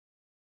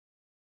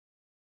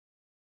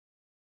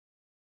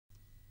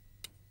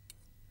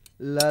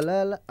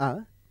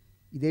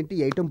ఇదేంటి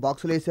ఐటమ్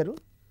బాక్సులు వేశారు?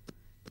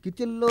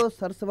 కిచెన్లో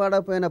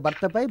సరసవాడపోయిన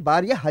భర్తపై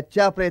భార్య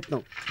హత్యా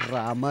ప్రయత్నం.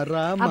 రామ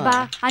రామ.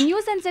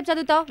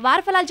 చదువుతావు,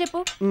 వారఫలాలు చెప్పు.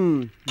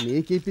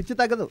 నీకు ఈ పిచ్చి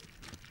తగ్గదు.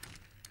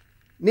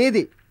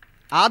 నీది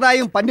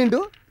ఆదాయం 12,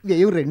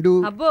 వ్యయం 2.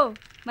 అబ్బో,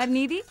 మరి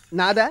నీది?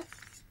 నాదా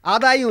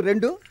ఆదాయం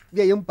 2,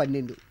 వ్యయం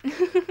 12.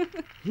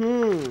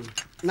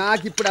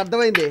 నాకు ఇప్పుడు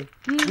అర్థమైంది.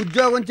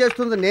 ఉద్యోగం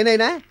చేస్తుంది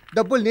నేనైనా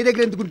డబ్బులు నీ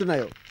దగ్గర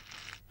ఎందుకుంటున్నాయో.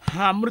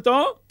 అమృతం,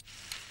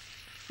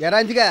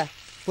 ఎరాంజిగా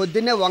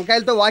పొద్దున్నే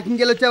వంకాయలతో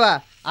వాకింగ్కి వెళ్ళొచ్చావా?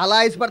 అలా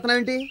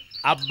ఆయాసపడుతున్నావేంటి?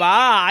 అబ్బా,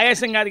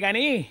 ఆయాసం కాదు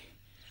కానీ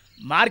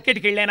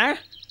మార్కెట్కి వెళ్ళానా,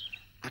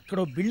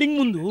 అక్కడ బిల్డింగ్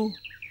ముందు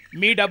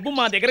మీ డబ్బు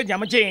మా దగ్గర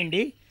జమ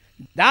చేయండి,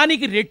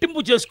 దానికి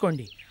రెట్టింపు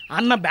చేసుకోండి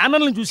అన్న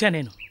బ్యానర్లను చూశాను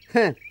నేను.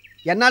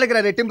 ఎన్నాళ్ళకి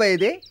రా రెట్టింపు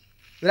అయ్యేది?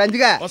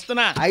 రంజిగా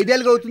వస్తున్నా. 5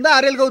 ఏళ్ళకి అవుతుందా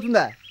 6 ఏళ్ళకి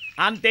అవుతుందా?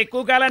 అంత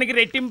ఎక్కువ కాలానికి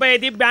రెట్టింపు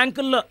అయ్యేది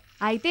బ్యాంకుల్లో.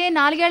 అయితే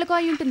 4 ఏళ్ళకో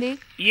అయి ఉంటుంది.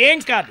 ఏం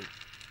కాదు,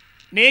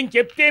 నేను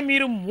చెప్తే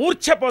మీరు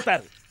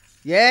మూర్ఛపోతారు.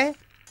 ఏ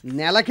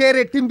నెలకే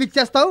రెట్టింపు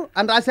ఇచ్చేస్తావు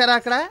అని రాశారా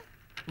అక్కడ?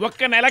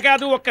 ఒక్క నెల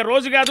కాదు, ఒక్క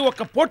రోజు కాదు,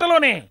 ఒక్క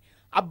పూటలోనే.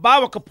 అబ్బా,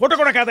 ఒక్క పూట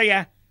కూడా కాదయ్యా.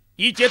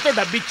 ఈ చేత్తో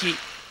డబ్బిచ్చి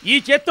ఈ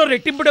చేత్తో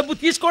రెట్టింపు డబ్బు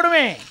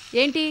తీసుకోవడమే.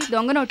 ఏంటి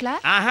దొంగ నోట్లా?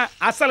 ఆహా,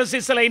 అసలు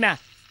సిస్సలైన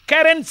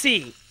కరెన్సీ.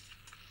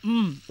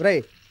 రే,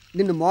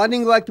 నిన్ను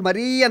మార్నింగ్ వాక్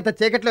మరీ అంత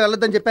చీకట్లో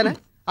వెళ్ళొద్దని చెప్పానా?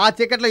 ఆ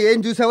చీకట్లో ఏం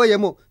చూసావో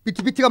ఏమో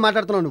పిచ్చి పిచ్చిగా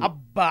మాట్లాడుతున్నాను.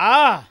 అబ్బా,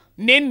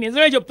 నేను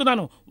నిజమే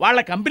చెప్తున్నాను.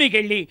 వాళ్ళ కంపెనీకి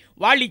వెళ్ళి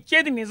వాళ్ళు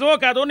ఇచ్చేది నిజమో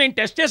కాదో నేను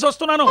టెస్ట్ చేసి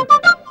వస్తున్నాను.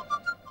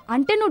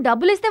 అంటే నువ్వు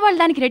డబ్బులు ఇస్తే వాళ్ళు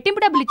దానికి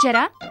రెట్టింపు డబ్బులు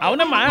ఇచ్చారా?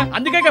 అవునమ్మా,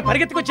 అందుకే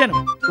పరిగెత్తుకొచ్చాను.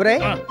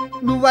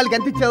 నువ్వు వాళ్ళకి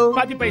ఎంత ఇచ్చావు?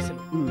 10 పైసలు.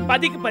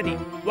 10కి 10.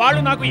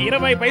 వాళ్ళు నాకు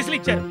 20 పైసలు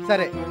ఇచ్చారు.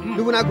 సరే,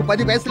 నువ్వు నాకు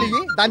 10 పైసలు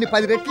ఇయ్యి, దాన్ని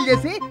 10 రెట్లు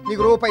చేసి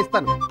నీకు రూపాయి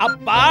ఇస్తాను.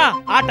 అబ్బా,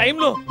 ఆ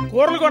టైంలో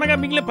కూరలు కొనగా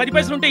మిగిలిన 10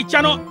 పైసలు ఉంటే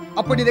ఇచ్చాను.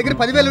 అప్పుడు నీ దగ్గర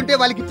 10,000 ఉంటే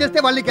వాళ్ళకి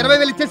ఇచ్చేస్తే వాళ్ళకి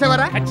 20,000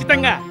 ఇచ్చేసేవారా?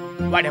 ఖచ్చితంగా.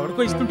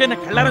 వాడెవడికో ఇస్తుంటే నా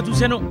కళ్ళారా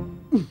చూశాను.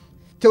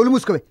 చెవులు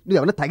మూసుకోవే,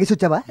 నువ్వేమన్నా తాగేసి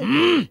వచ్చావా?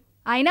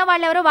 అయినా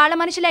వాళ్ళెవరో వాళ్ళ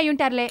మనుషులే అయి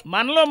ఉంటారులే.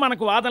 మనలో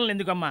మనకు వాదనలు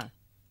ఎందుకమ్మా?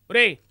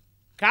 రే,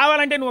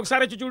 కావాలంటే నువ్వు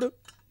ఒకసారి వచ్చి చూడు.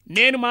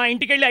 నేను మా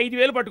ఇంటికి వెళ్ళి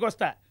 5,000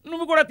 పట్టుకొస్తా.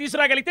 నువ్వు కూడా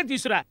తీసుకురాగలిగితే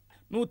తీసుకురా.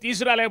 నువ్వు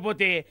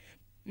తీసుకురాలేకపోతే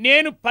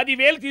నేను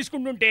 10,000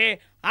 తీసుకుంటుంటే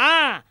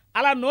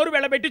అలా నోరు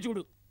వెళ్ళబెట్టి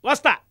చూడు.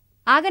 వస్తా.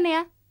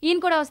 ఆగనయ్య, ఈయన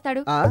కూడా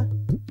వస్తాడు.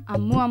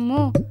 అమ్ము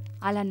అమ్ము,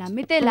 అలా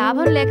నమ్మితే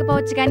లాభం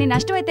లేకపోవచ్చు కానీ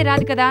నష్టం అయితే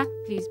రాదు కదా.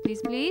 Please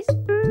please please.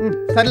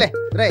 సర్లే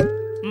రే,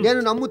 నేను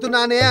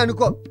నమ్ముతున్నానే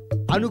అనుకో.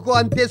 అనుకో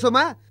అంతే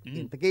సుమా.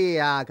 ఇంతకీ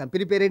ఆ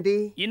కంపెనీ పేరేంటి?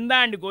 ఇందా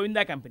అండ్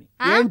గోవిందా కంపెనీ.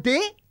 ఏంటి?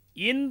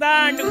 ఇందా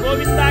అండ్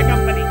గోవిందా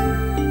కంపెనీ.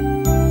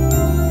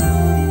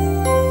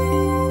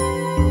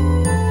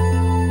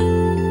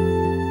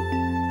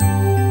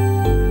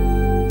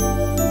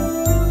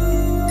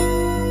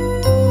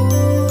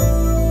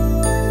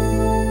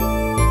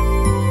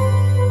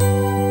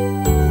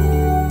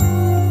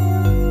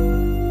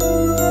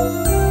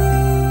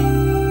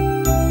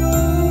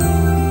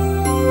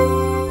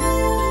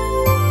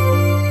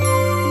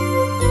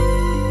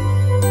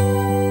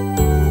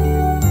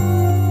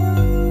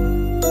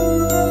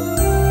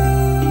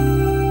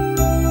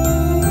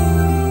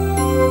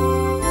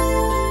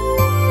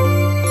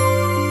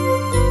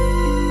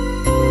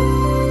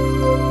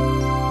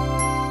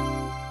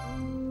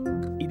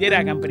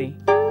 కంపెనీ.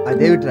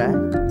 అదేమిట్రా,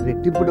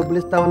 రెట్టింపు డబ్బులు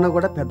ఇస్తామన్నా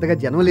కూడా పెద్దగా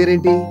జనం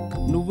లేరేంటి?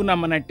 నువ్వు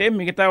నమ్మనట్టే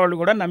మిగతా వాళ్ళు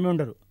కూడా నమ్మి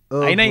ఉండరు.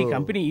 అయినా ఈ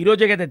కంపెనీ ఈ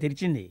రోజే కదా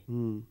తెరిచింది.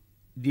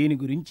 దీని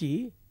గురించి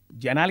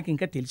జనాలకి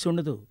ఇంకా తెలిసి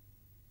ఉండదు.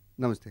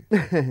 నమస్తే.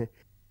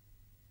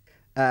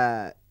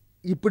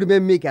 ఇప్పుడు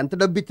మేము మీకు ఎంత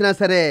డబ్బు ఇచ్చినా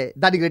సరే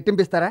దానికి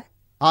రెట్టింపిస్తారా?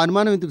 ఆ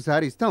అనుమానం ఎందుకు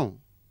సార్, ఇస్తాం.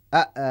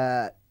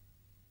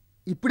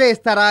 ఇప్పుడే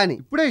ఇస్తారా అని?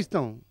 ఇప్పుడే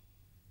ఇస్తాం.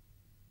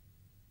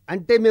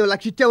 అంటే మేము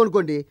 1,00,000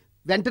 ఇచ్చామనుకోండి,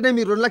 వెంటనే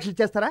మీరు 2 లక్షలు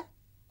ఇచ్చేస్తారా?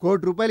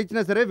 1,00,00,000 రూపాయలు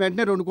ఇచ్చినా సరే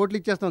వెంటనే 2 కోట్లు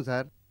ఇచ్చేస్తాం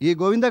సార్. ఈ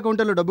గోవిందా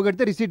కౌంటర్లో డబ్బు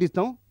కడితే రిసీట్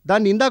ఇస్తాం,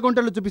 దాన్ని ఇందా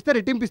కౌంటర్లో చూపిస్తే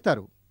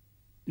రెట్టింపిస్తారు.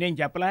 నేను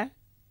చెప్పలా?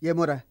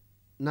 ఏమోరా,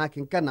 నాకు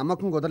ఇంకా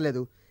నమ్మకం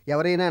కుదరలేదు.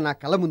 ఎవరైనా నా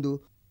కళ్ళ ముందు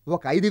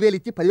ఒక 5,000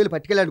 ఇచ్చి 10,000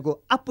 పట్టుకెళ్ళాడుకో,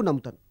 అప్పుడు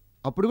నమ్ముతాను.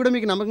 అప్పుడు కూడా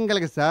మీకు నమ్మకం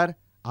కలగదు సార్.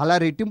 అలా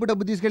రెట్టింపు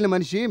డబ్బు తీసుకెళ్లిన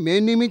మనిషి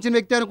మేము నియమించిన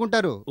వ్యక్తి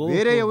అనుకుంటారు.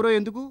 వేరే ఎవరో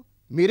ఎందుకు?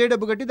 మీరే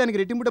డబ్బు కట్టి దానికి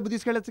రెట్టింపు డబ్బు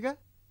తీసుకెళ్లొచ్చుగా.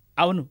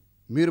 అవును,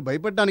 మీరు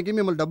భయపడడానికి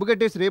మిమ్మల్ని డబ్బు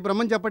కట్టేసి రేపు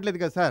రమ్మని చెప్పట్లేదు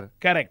కదా సార్.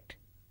 కరెక్ట్.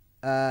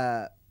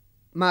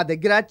 మా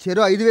దగ్గర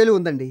చెరో 5,000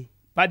 ఉందండి.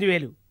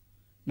 10,000.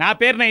 నా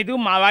పేరున 5,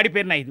 మా వాడి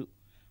పేరున 5.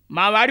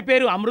 మా వాడి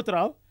పేరు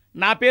అమృతరావు,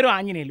 నా పేరు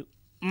ఆంజనేయులు.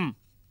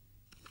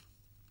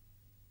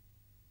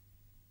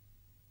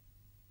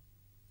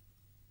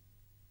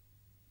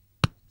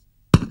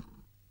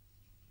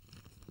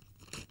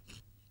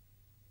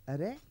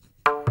 అరే,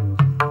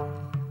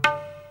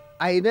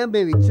 అయినా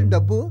మేము ఇచ్చిన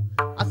డబ్బు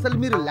అసలు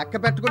మీరు లెక్క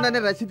పెట్టకుండానే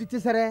రసీదు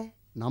ఇచ్చేసరే.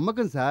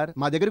 నమ్మకం సార్,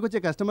 మా దగ్గరకు వచ్చే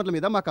కస్టమర్ల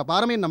మీద మాకు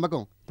అపారమైన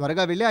నమ్మకం.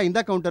 త్వరగా వెళ్ళి ఆ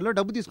ఇందా కౌంటర్లో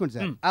డబ్బు తీసుకోండి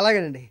సార్.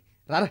 అలాగేనండి,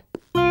 రారా.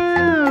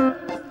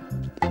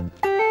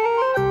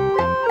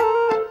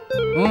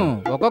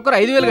 ఒక్కొక్కరు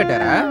 5,000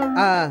 కట్టారా?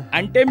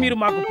 అంటే మీరు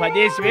మాకు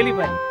 10,000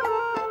 ఇవ్వాలి.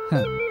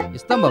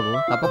 ఇస్తాం బాబు,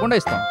 తప్పకుండా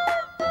ఇస్తాం.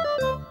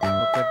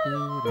 1, 2,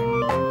 3,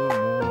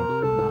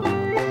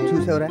 4.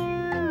 చూసావురా,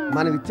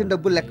 మనం ఇచ్చిన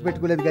డబ్బులు లెక్క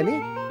పెట్టుకోలేదు కానీ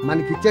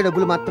మనకి ఇచ్చే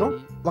డబ్బులు మాత్రం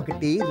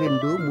 1,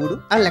 2, 3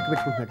 అని లెక్క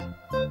పెట్టుకుంటున్నాడు.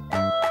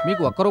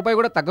 మీకు ఒక్క రూపాయి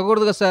కూడా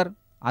తగ్గకూడదు కదా సార్,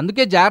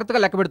 అందుకే జాగ్రత్తగా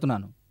లెక్క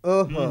పెడుతున్నాను.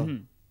 ఓహో,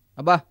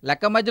 అబ్బా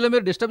లెక్క మధ్యలో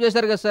మీరు డిస్టర్బ్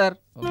చేశారు కదా సార్.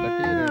 1 2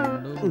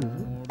 3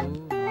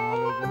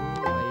 4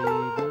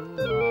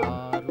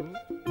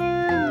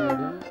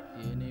 5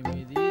 6 7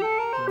 8.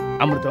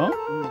 అమృతం,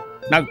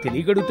 నాకు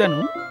తెలియగడుగుతాను,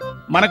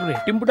 మనకు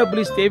రెట్టింపు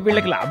డబ్బులు ఇస్తే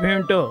వీళ్ళకి లాభం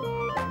ఏంటో?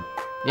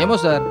 ఏమో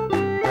సార్,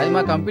 అది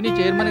మా కంపెనీ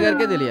చైర్మన్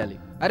గారికే తెలియాలి.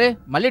 అరే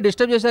మళ్ళీ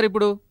డిస్టర్బ్ చేశారు,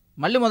 ఇప్పుడు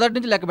మళ్ళీ మొదటి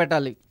నుంచి లెక్క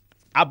పెట్టాలి.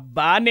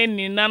 అబ్బా నేను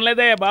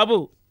నిన్నలేదయ్యా బాబు,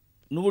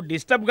 నువ్వు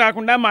డిస్టర్బ్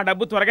కాకుండా మా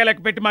డబ్బు త్వరగా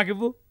లెక్క పెట్టి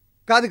మాకివ్వు.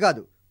 కాదు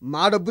కాదు,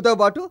 మా డబ్బుతో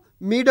పాటు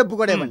మీ డబ్బు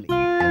కూడా ఇవ్వండి. 1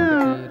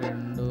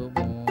 2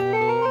 3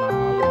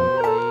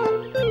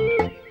 4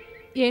 5.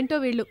 ఏంటో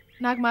వీళ్ళు,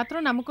 నాకు మాత్రం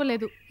నమ్మకం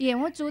లేదు.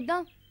 ఏమో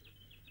చూద్దాం.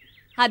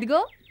 అదిగో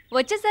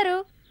వచ్చేసారు.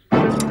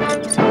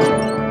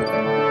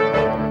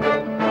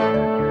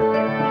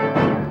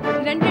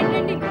 రండి రండి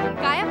రండి,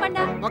 కాయ పండ.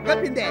 మొక్క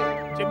పిందే.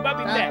 చెంబా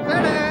బిందె.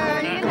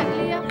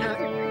 నకిలీయా?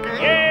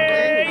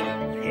 ఏయ్!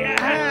 యా!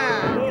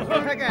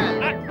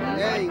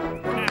 ఏయ్,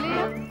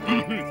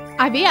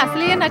 అవి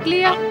అసలే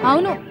నకిలీయా?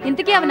 అవును,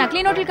 ఇంతకీ అవి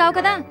నకిలీ నోట్లు కావు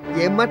కదా.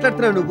 ఏం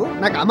మాట్లాడుతున్నావు నువ్వు?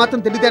 నాకు ఆ మాత్రం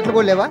తెలివితేటలు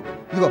కూడా లేవా?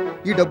 ఇదిగో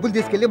ఈ డబ్బులు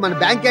తీసుకెళ్లి మన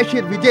బ్యాంక్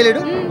క్యాషియర్ విజయ్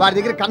లేడు, వారి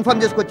దగ్గర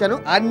కన్ఫర్మ్ చేసుకొచ్చాను,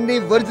 అన్ని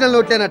ఒరిజినల్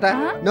నోట్లేనట.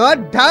 No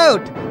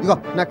doubt. ఇదిగో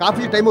నాకు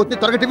ఆఫీస్ టైం అవుతుంది,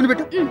 త్వరగా టిఫిన్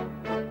పెట్టు.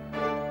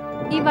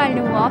 ఇవాళ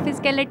నువ్వు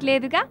ఆఫీస్కి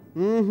వెళ్ళట్లేదుగా?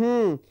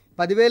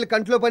 10,000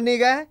 కంట్లో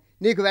పన్నీగా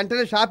నీకు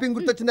వెంటనే షాపింగ్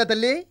గుర్తొచ్చిందా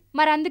తల్లి?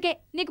 మరి అందుకే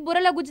నీకు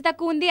బుర్రలో గుజ్జు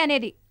తక్కువ ఉంది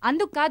అనేది.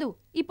 అందుకు కాదు,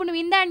 ఇప్పుడు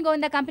నువ్వు ఇందా అండ్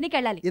గోవిందా కంపెనీకి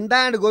వెళ్ళాలి. ఇందా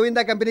అండ్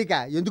గోవిందా కంపెనీకా?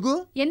 ఎందుకు?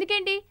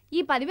 ఎందుకేంటి, ఈ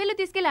 10,000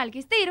 తీసుకెళ్లి వాళ్ళకి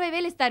ఇస్తే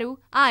 20,000 ఇస్తారు.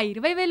 ఆ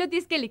 20,000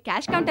 తీసుకెళ్లి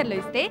క్యాష్ కౌంటర్ లో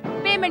ఇస్తే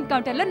పేమెంట్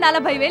కౌంటర్ లో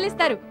 40,000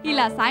 ఇస్తారు.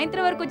 ఇలా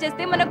సాయంత్రం వరకు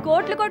చేస్తే మనం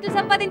కోట్లు కోట్లు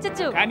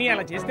సంపాదించొచ్చు. కానీ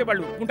అలా చేస్తే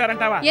వాళ్ళు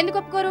ఒప్పుకుంటారంటావా? ఎందుకు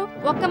ఒప్పుకోరు?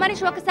 ఒక్క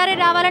మనిషి ఒక్కసారి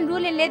రావాలని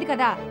రూల్ ఏం లేదు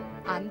కదా.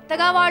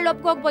 అంతగా వాళ్ళు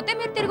ఒప్పుకోకపోతే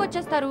మీరు తిరిగి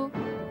వచ్చేస్తారు.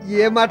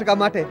 ఏ మాటకా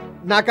మాటే,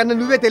 నాకన్నా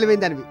నువ్వే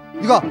తెలివైంది దానివి.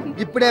 ఇదిగో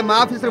ఇప్పుడే మా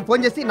ఆఫీసర్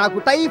ఫోన్ చేసి నాకు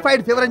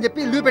టైఫాయిడ్ ఫీవర్ అని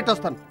చెప్పి లీవ్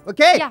పెట్టొస్తాను.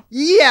 ఓకే?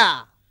 యా.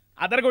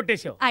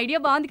 అదరగొట్టేశావు. ఐడియా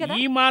బాగుంది కదా.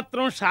 ఈ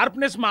మాత్రం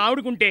షార్ప్నెస్ మా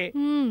ఆవిడకుంటే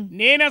హ్మ్.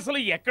 నేను అసలు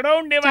ఎక్కడో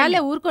ఉండేవాడిని.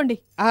 చాలే ఊరుకోండి.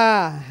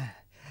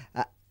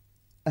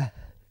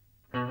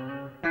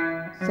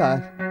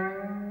 సార్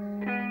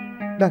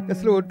నాకు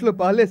అసలు ఒంట్లో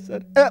బాగాలేదు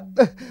సార్,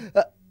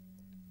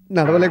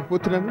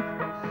 నడవలేకపోతున్నాను,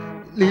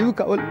 లీవ్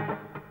కావాలి.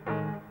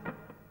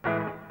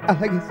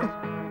 అలాగే సార్,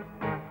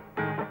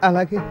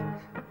 అలాగే.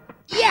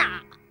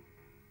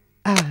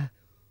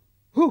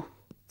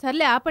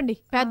 సర్లే ఆపండి,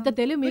 పెద్ద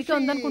తెలివి మీకే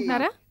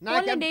ఉందనుకుంటున్నారా?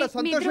 నాకెంత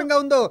సంతోషంగా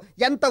ఉందో,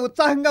 ఎంత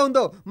ఉత్సాహంగా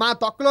ఉందో. మా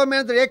తొక్కలో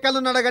మీద ఏ కళ్ళు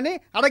ఉన్నాడో గానీ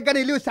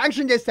అడగగానే లీవ్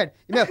శాంక్షన్ చేస్తాడు.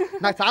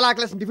 నాకు చాలా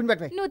ఆకలేసి టిఫిన్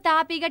పెట్టాయి. నువ్వు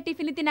తాపీగా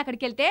టిఫిన్ తిని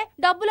అక్కడికి వెళ్తే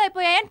డబ్బులు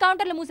అయిపోయాయని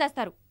కౌంటర్లు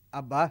మూసేస్తారు.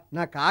 అబ్బా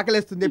నాకు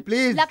ఆకలేస్తుంది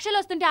ప్లీజ్. లక్షలు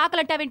వస్తుంటే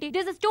ఆకలి అంటావేంటి?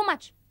 This is too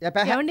much.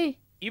 ఏమండి,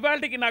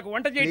 ఇవాళకి నాకు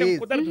వంట చేయడం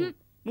కుదరదు,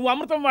 నువ్వు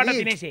అమృతం వాట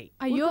తినేసేయి.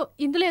 అయ్యో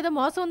ఇందులో ఏదో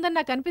మోసం ఉందని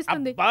నాకు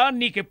అనిపిస్తుంది. అబ్బా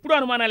నీకెప్పుడు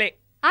అనుమానాలే.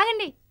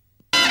 ఆగండి,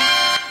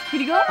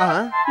 ఇదిగో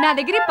నా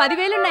దగ్గర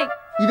 10,000 ఉన్నాయి.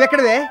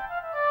 ఇవెక్కడవే?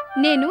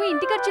 నేను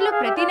ఇంటి ఖర్చులో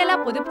ప్రతి నెల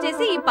పొదుపు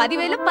చేసి ఈ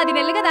 10,000 10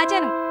 నెలలుగా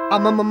దాచాను.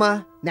 అమ్మమ్మమ్మ,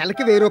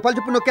 నెలకి 1000 రూపాయలు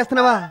చొప్పున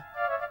నొక్కేస్తున్నావా?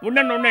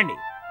 ఉండండి ఉండండి,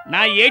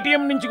 నా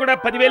ఏటీఎం నుంచి కూడా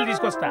 10,000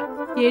 తీసుకొస్తా.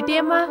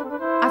 ఏటీఎమ్మా?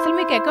 అసలు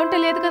మీకు అకౌంట్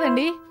లేదు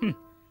కదండి.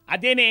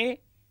 అదేనే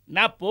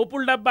నా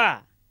పోపుల డబ్బా.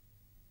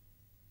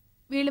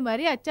 వీళ్ళు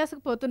మరీ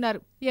అత్యాసకు పోతున్నారు,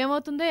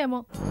 ఏమవుతుందో ఏమో.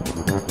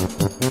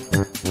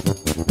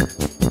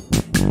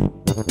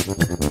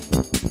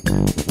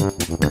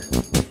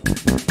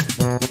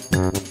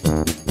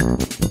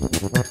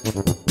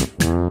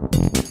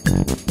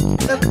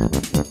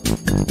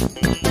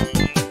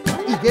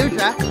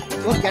 ఇదేమిట్రా,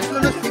 ఒక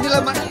గంటలో సిగ్నల్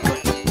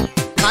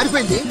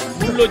మారిపోయింది.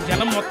 ఊళ్ళో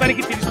జనం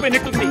మొత్తానికి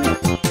తెలిసిపోయినట్టుంది.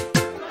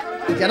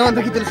 జనం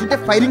అందరికీ తెలుసుంటే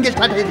ఫైరింగ్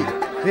స్టార్ట్ అయింది.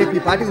 రేపు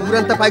ఈ పాటికి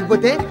ఊరంతా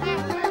పాకిపోతే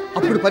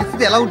అప్పుడు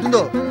పరిస్థితి ఎలా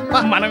ఉంటుందో.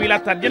 మనం ఇలా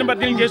తర్జన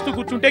భర్జన చేస్తూ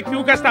కూర్చుంటే క్యూ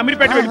కాస్త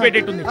అమీర్పేట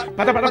వెళ్ళిపోయేటట్టుంది.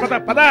 పద పద పద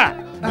పద.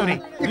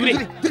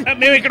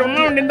 మేము ఇక్కడ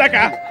ఉన్నాం ఇందాక.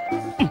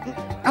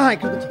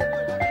 ఇక్కడికి వచ్చి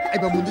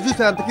అయిపో, ముందు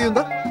చూస్తే అంతకీ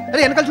ఉందో.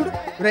 అరే వెనకాల చూడు.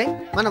 రే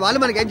మన వాళ్ళు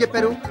మనకేం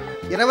చెప్పారు?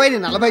 20ని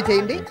 40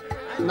 చేయండి,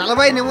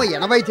 40నేమో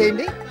 80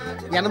 చేయండి,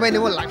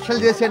 80నేమో లక్షలు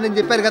చేసేయండి అని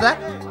చెప్పారు కదా.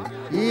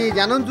 ఈ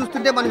జనం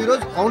చూస్తుంటే మనం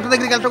ఈరోజు కౌంటర్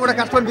దగ్గరికి వెళ్ళడం కూడా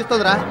కష్టం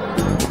అనిపిస్తుందిరా.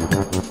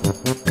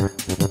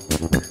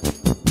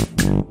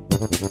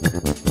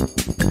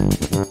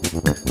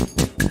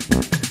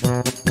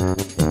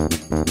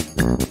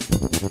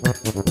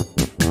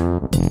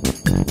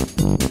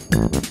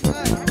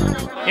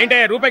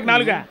 ఏంటయ్యా రూపాయికి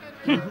 4?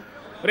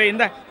 రే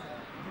ఇందా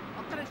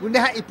ఉండే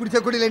ఇప్పుడు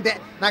చెక్కుడీలంటే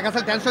నాకు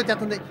అసలు టెన్షన్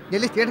వచ్చేస్తుంది.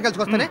 వెళ్ళి స్టేట్ కలిసి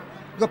వస్తానే.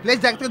 ఇంకో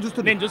ప్లేస్ జాగ్రత్తగా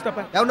చూస్తుంది. నేను చూస్తా.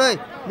 ఎవనో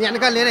నీ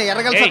వెనకాల నేనే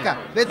ఎర్రగలిసి ఒక్క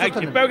ప్లేస్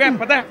చూస్తాను.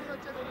 పద.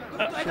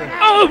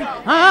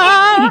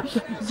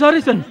 సారీ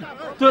సార్,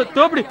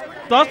 తోపిడి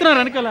తోస్తున్నారు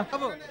వెనకాల.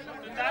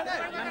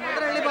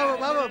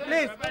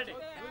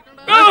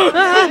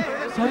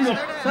 Sorry sir,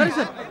 sorry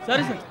sir,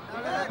 sorry sir.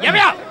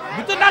 ఎవయా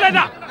గుర్తుందా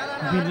లేదా?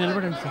 మీరు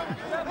నిలబడండి సార్.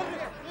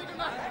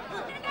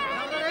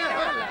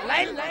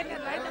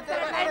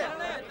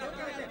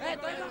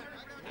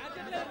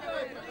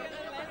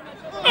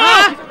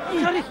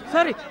 Sorry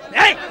sorry.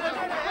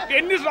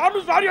 ఎన్నిసార్లు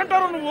సారీ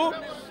అంటారు నువ్వు?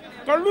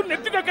 కళ్ళు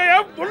నెత్తికక్కయ్యా,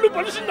 ఒళ్ళు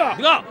పలుసుందా?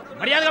 ఇదిగో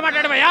మర్యాదగా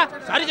మాట్లాడవయ్యా,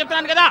 సారీ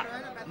చెప్తున్నాను కదా.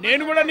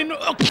 నేను కూడా నిన్ను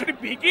ఒక్కడి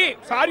పీకి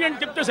సారీ అని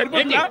చెప్తే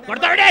సరిపోతుందా?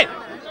 కొడతావిడే.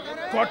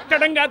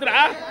 కొట్టడం కాదురా,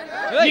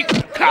 నీ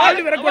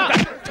కాళ్ళు విరగొట్టా,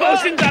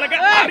 తోసించాలగా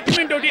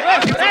ఆర్గ్యుమెంట్ ఒకటి.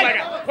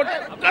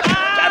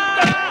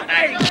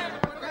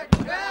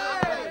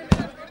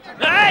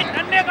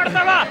 నన్నే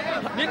కొడతావా?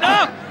 నిన్ను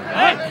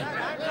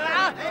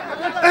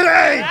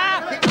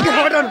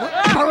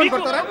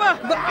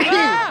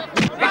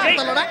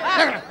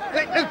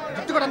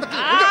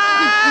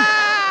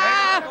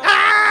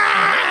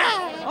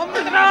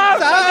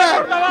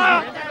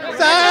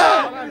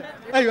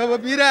అయ్యో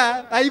మీరా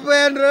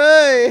అయిపోయాను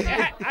రోయ్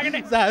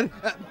సార్.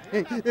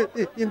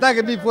 ఇందాక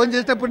మీ ఫోన్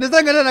చేసినప్పుడు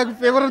నిజంగానే నాకు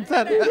ఫీవర్ ఉంది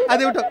సార్.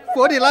 అదేమిటో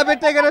ఫోన్ ఇలా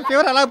పెట్టే కదా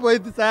ఫీవర్ అలా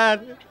పోయింది సార్.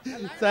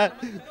 సార్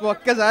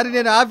ఒక్కసారి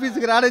నేను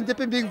ఆఫీస్కి రానని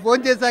చెప్పి మీకు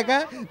ఫోన్ చేశాక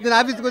నేను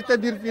ఆఫీస్కి వస్తే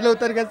మీరు ఫీల్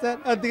అవుతారు కదా సార్,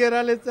 అందుకే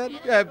రాలేదు సార్.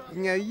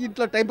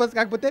 ఇంట్లో టైంపాస్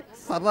కాకపోతే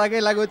సరదాగా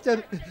ఇలాగ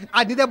వచ్చారు.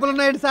 అన్ని దెబ్బలు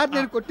ఉన్నాయండి సార్,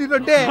 నేను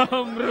కొట్టినంటే.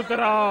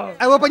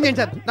 ఓపెన్ చేయండి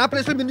సార్, నా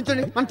ప్లేస్లో మీరు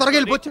నుంచోండి, మనం త్వరగా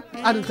వెళ్ళిపోవచ్చు.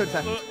 అది నుంచోండి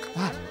సార్.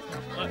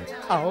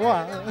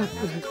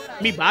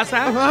 మీ బాస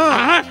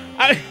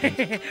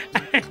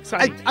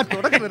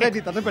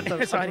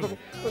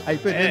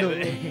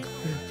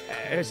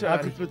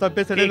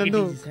చంపేశాడే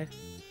నన్ను.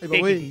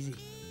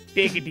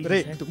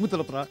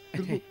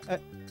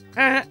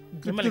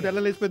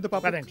 వెళ్ళలేసిపోయింది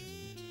పాప.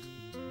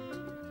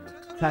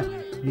 సార్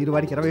మీరు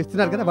వాడికి 20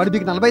 ఇస్తున్నారు కదా, వాడు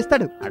మీకు 40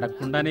 ఇస్తాడు.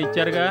 అడగకుండానే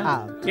ఇచ్చారుగా.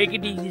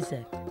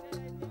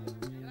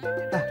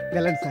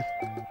 వెళ్ళండి సార్,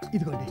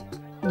 ఇదిగోండి.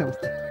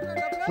 నమస్తే.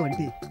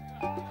 20.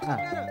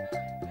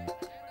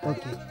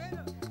 ఓకే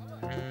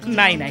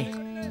నాయ్ నాయ్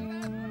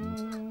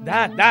దా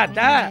దా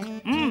దా.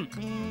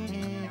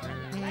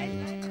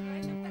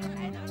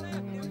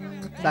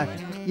 సార్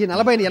ఈ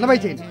 40ని 80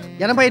 చేయండి,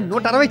 80ని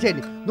 160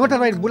 చేయండి,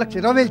 160ని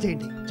 3,20,000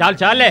 చేయండి. చాలు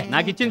చాలే,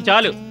 నాకు ఇచ్చింది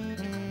చాలు.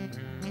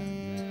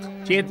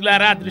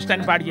 చేతులారా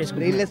అదృష్టాన్ని పాటు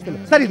చేసుకుని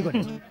సార్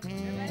ఇదిగోండి.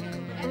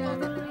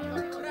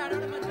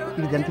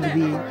 ఇది ఎంత?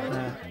 ఇది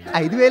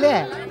 5,000.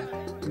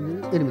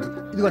 8.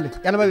 ఇదిగోండి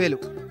 80,000.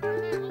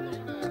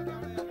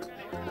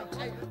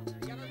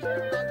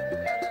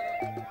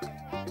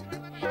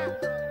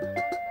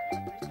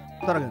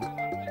 త్వరగా.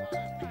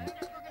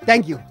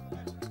 Thank you.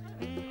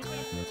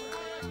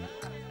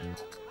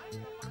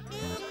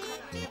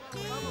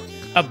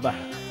 అబ్బా,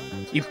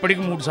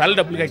 ఇప్పటికి 3 సార్లు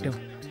డబ్బులు కట్టాం.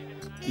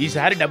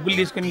 ఈసారి డబ్బులు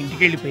తీసుకుని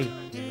ఇంటికి వెళ్ళిపోయి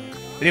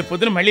రేపు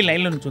పొద్దున మళ్ళీ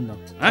లైన్లో నుంచుందాం.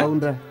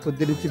 అవునరా,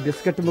 పొద్దు నుంచి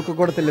బిస్కెట్ ముక్క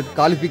కూడా తెలియదు,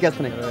 కాలు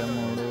పీకేస్తున్నాయి.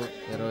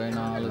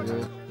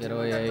 23,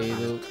 24,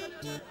 25.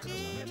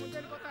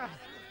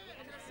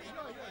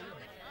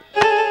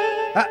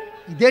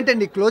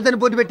 ఇదేంటండి క్లోజ్ అని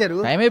బోర్డు పెట్టారు?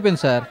 టైం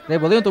అయిపోయింది సార్,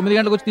 రేపు ఉదయం 9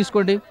 గంటలకు వచ్చి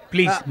తీసుకోండి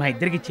ప్లీజ్. మా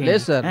ఇద్దరికి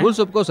లేదు సార్,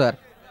 రూల్స్ ఒప్పుకో సార్.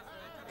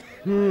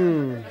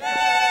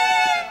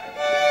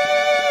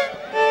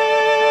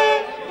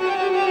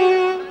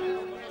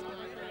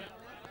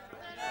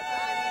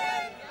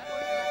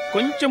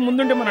 కొంచెం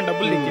ముందుంటే మనం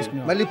డబ్బులు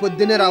తెచ్చేసుకున్నాం. మళ్ళీ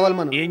పొద్దున్నే రావాలి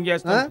మనం. ఏం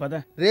చేస్తాం పద.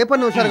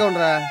 రేపన్న హుషారుగా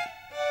ఉండరా.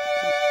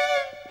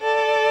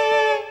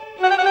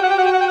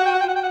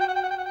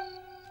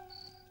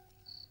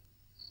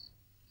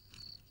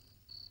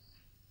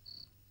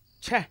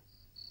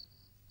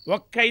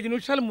 ఒక్క 5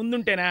 నిమిషాలు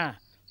ముందుంటేనా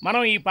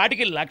మనం ఈ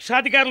పాటికి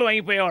లక్షాధికారులు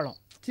అయిపోయేవాళ్ళం.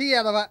 చీ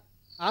అదవా,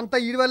 అంతా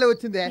ఈడి వల్లే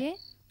వచ్చిందే.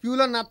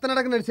 క్యూలో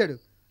నత్తనడక నడిచాడు.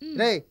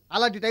 రే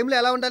అలాంటి టైంలో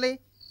ఎలా ఉండాలి?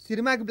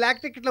 సినిమాకి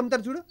బ్లాక్ టికెట్లు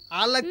అమ్ముతారు చూడు,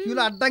 వాళ్ళ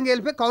క్యూలో అడ్డంగా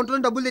వెళ్ళిపోయి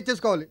కౌంటర్లో డబ్బులు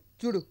తెచ్చేసుకోవాలి.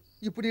 చూడు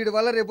ఇప్పుడు వీడి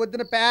వల్ల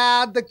రేపొద్దున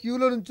పెద్ద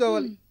క్యూలో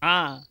నుంచోవాలి.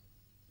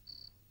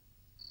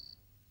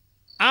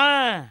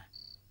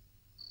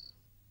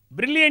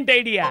 Brilliant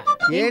idea.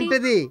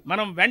 ఏంటిది?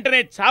 మనం వెంటనే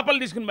చేపలు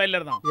తీసుకుని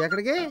బయలుదేరదాం.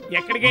 ఎక్కడికి?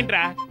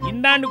 ఎక్కడికేంట్రా,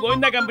 ఇందాండు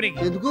గోవిందా కంపెనీకి.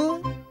 ఎందుకు?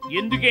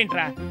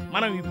 ఎందుకేంట్రా,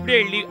 మనం ఇప్పుడే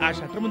వెళ్ళి ఆ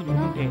షట్టర్ ముందు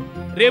పడుకుంటే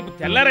రేపు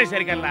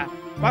తెల్లారేసరికల్లా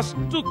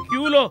ఫస్ట్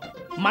క్యూలో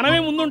మనమే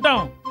ముందుంటాం.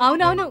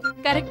 అవునవును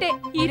కరెక్టే.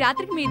 ఈ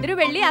రాత్రికి మీ ఇద్దరు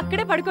వెళ్ళి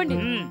అక్కడే పడుకోండి.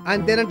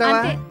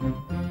 అంతేనంటావా?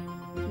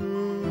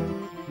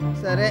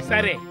 సరే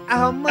సరే.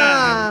 అమ్మా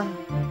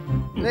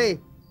రే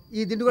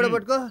ఈ దిండు కూడా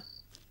పట్టుకో.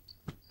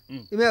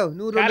 ఇవేవ్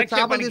నువ్వు 2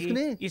 చేపలు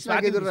తీసుకుని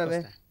నాకు ఎదురు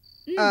రావే.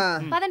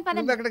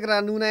 నువ్వు ఎక్కడికి రా,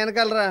 నువ్వు నా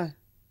వెనకాల రా.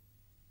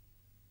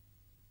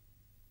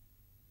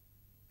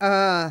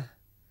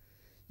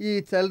 ఈ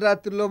చలి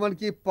రాత్రుల్లో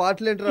మనకి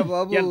పాటలేంటరా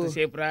బాబు.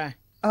 ఎంతసేపు రా?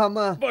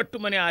 అమ్మా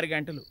పట్టుమని 6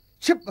 గంటలు.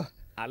 చెప్ప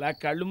అలా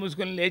కళ్ళు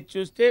మూసుకొని లేచి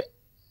చూస్తే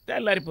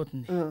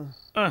తెల్లారిపోతుంది.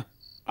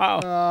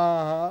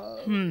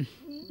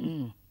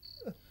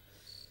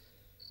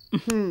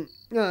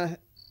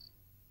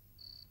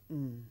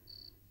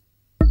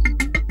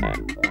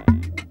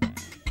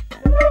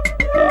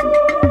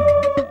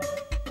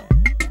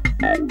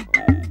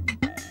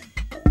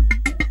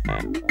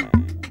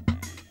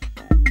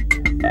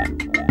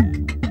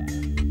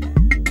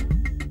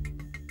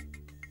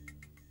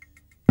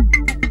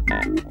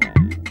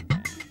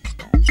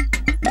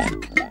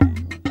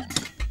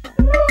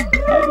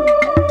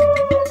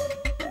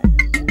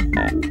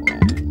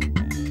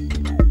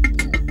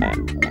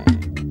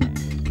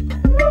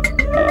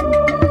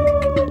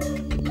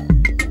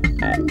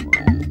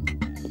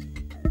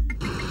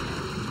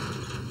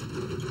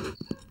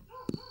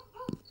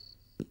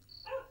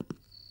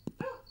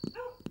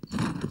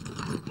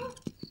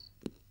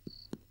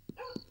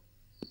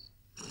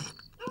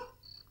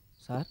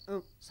 సార్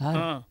సార్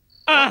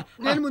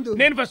నేను ముందు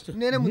నేను ఫస్ట్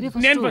నేనే ముందు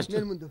నేను ఫస్ట్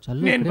నేను ముందు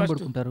చల్లు నేను ఎక్కడేం first.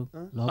 పడుకుంటారు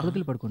లోపలికి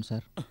వెళ్ళి పడుకోండి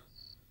సార్.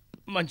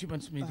 మంచి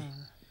మనసు మీది.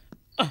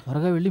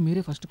 త్వరగా వెళ్ళి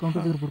మీరే ఫస్ట్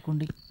కౌంటర్ దగ్గర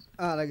పడుకోండి.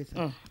 అలాగే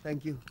సార్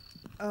థ్యాంక్ యూ.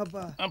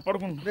 అబ్బా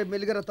పడుకుంటా రేపు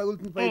మెల్లిగా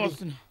తగులుతుంది పైకి.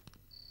 వస్తున్నా.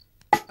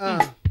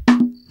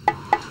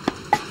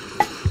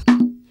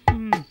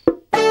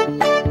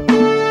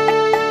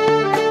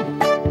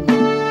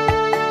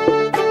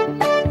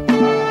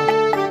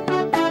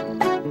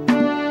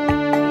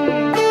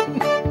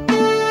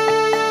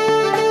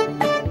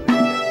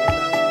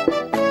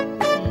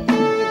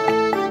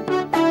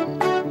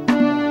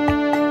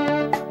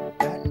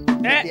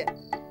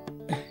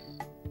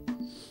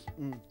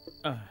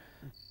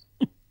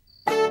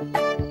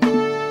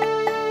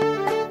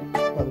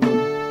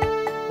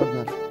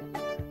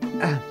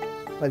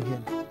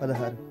 పదిహేను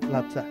 16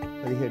 లక్ష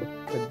 17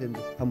 18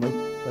 90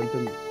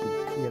 19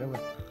 20 21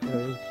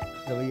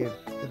 27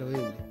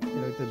 28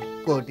 29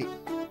 కోటి.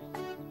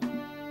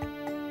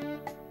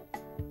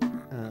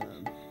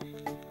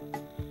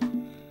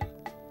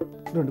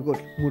 2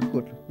 కోట్లు 3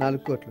 కోట్లు 4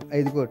 కోట్లు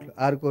 5 కోట్లు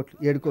 6 కోట్లు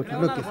 7 కోట్లు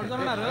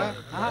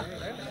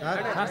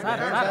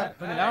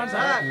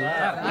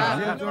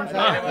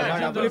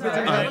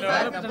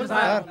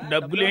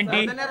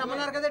డబ్బులేంటి?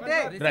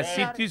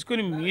 రసీద్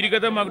తీసుకుని మీరు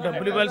కదా మాకు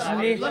డబ్బులు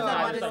ఇవ్వాల్సింది.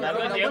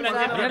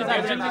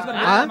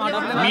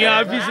 మీ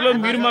ఆఫీసులో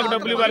మీరు మాకు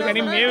డబ్బులు ఇవ్వాలి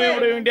కానీ మేము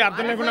ఏంటి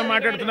అర్థం లేకుండా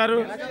మాట్లాడుతున్నారు.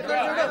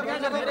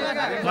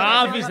 మా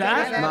ఆఫీసా?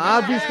 మా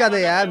ఆఫీస్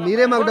కదయ్యా,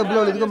 మీరే మాకు డబ్బులు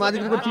ఇవ్వాలి. ఇదిగో మా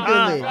దగ్గర కూడా చీటీ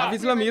ఉంది.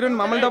 ఆఫీస్ లో మీరు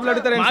మమ్మల్ని డబ్బులు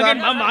అడుగుతారు.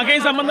 మాకేం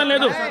సంబంధం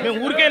లేదు. మేము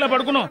ఊరికే ఇలా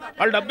పడుకున్నాం.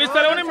 వాళ్ళు డబ్బు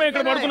ఇస్తారని మేము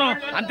ఇక్కడ పడుకున్నాం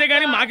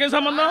అంతేగాని మాకేం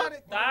సంబంధం.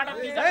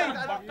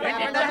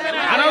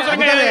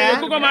 అనవసరంగా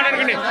ఎక్కువగా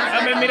మాట్లాడకండి.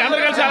 మీరు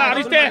అందరూ కలిసి అలా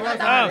అరిస్తే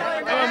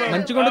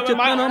మంచిగా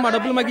చెప్తాను. మా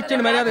డబ్బులు మాకు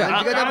ఇచ్చేయండి మర్యాద.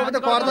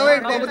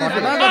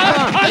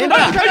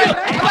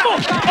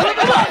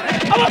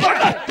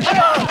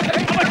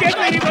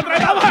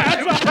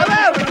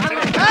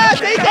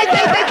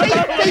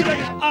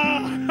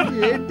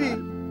 ఏంటి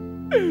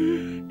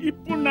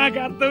ఇప్పుడు నాకు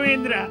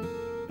అర్థమైందిరా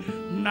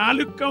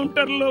 4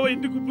 కౌంటర్లో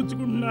ఎందుకు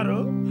పుచ్చుకుంటున్నారో,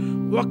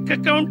 ఒక్క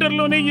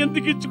కౌంటర్లోనే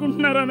ఎందుకు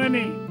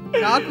ఇచ్చుకుంటున్నారోనని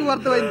నాకు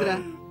అర్థమైందిరా.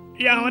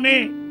 ఏమని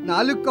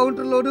 4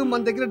 కౌంటర్లోనూ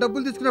మన దగ్గర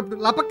డబ్బులు తీసుకున్నప్పుడు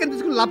లపక్కన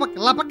తీసుకుని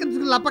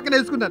లపక్కన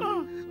వేసుకున్నారు.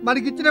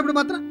 మనకి ఇచ్చినప్పుడు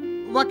మాత్రం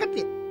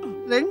 1,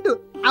 2,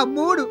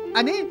 3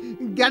 అని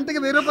గంటకి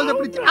 1000 రూపాయలు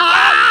డబ్బులు ఇచ్చి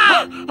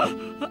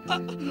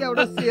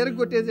ఎవడో సీర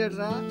కొట్టేశాడు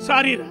రా.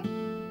 సారీరా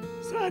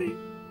సారీ.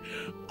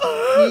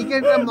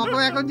 నీకేంట్రా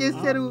ముఖం ఏకం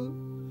చేశారు.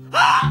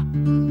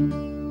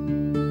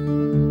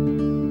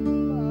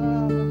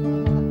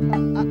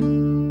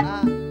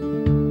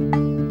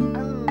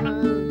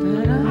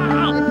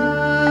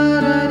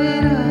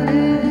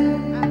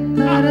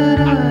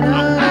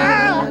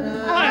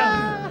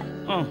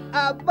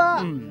 అబ్బా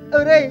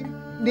ఒరేయ్,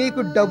 నీకు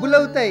డబ్బులు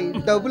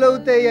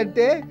అవుతాయి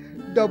అంటే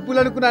డబ్బులు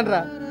అనుకున్నాను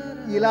రా.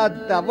 ఇలా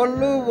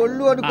దవళ్ళు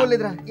ఒళ్ళు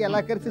అనుకోలేదురా. ఎలా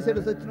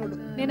కరిసేసాడు సచ్చినోడు.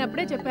 నేను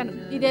అప్పుడే చెప్పాను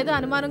ఇదేదో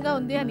అనుమానంగా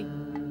ఉంది అని.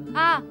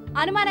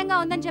 అనుమానంగా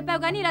ఉందని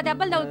చెప్పావు గానీ ఇలా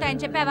దెబ్బలు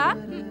తగులుతాయని చెప్పావా?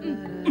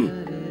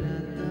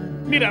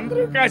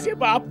 మీరందరూ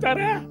కాసేపు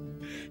ఆపుతారా?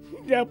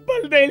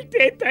 దెబ్బలు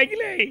తగిలితే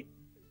తగిలాయి,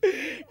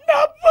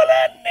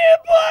 డబ్బులన్నీ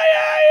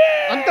పోయాయి.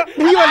 అంత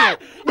నీ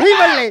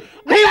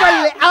వల్లే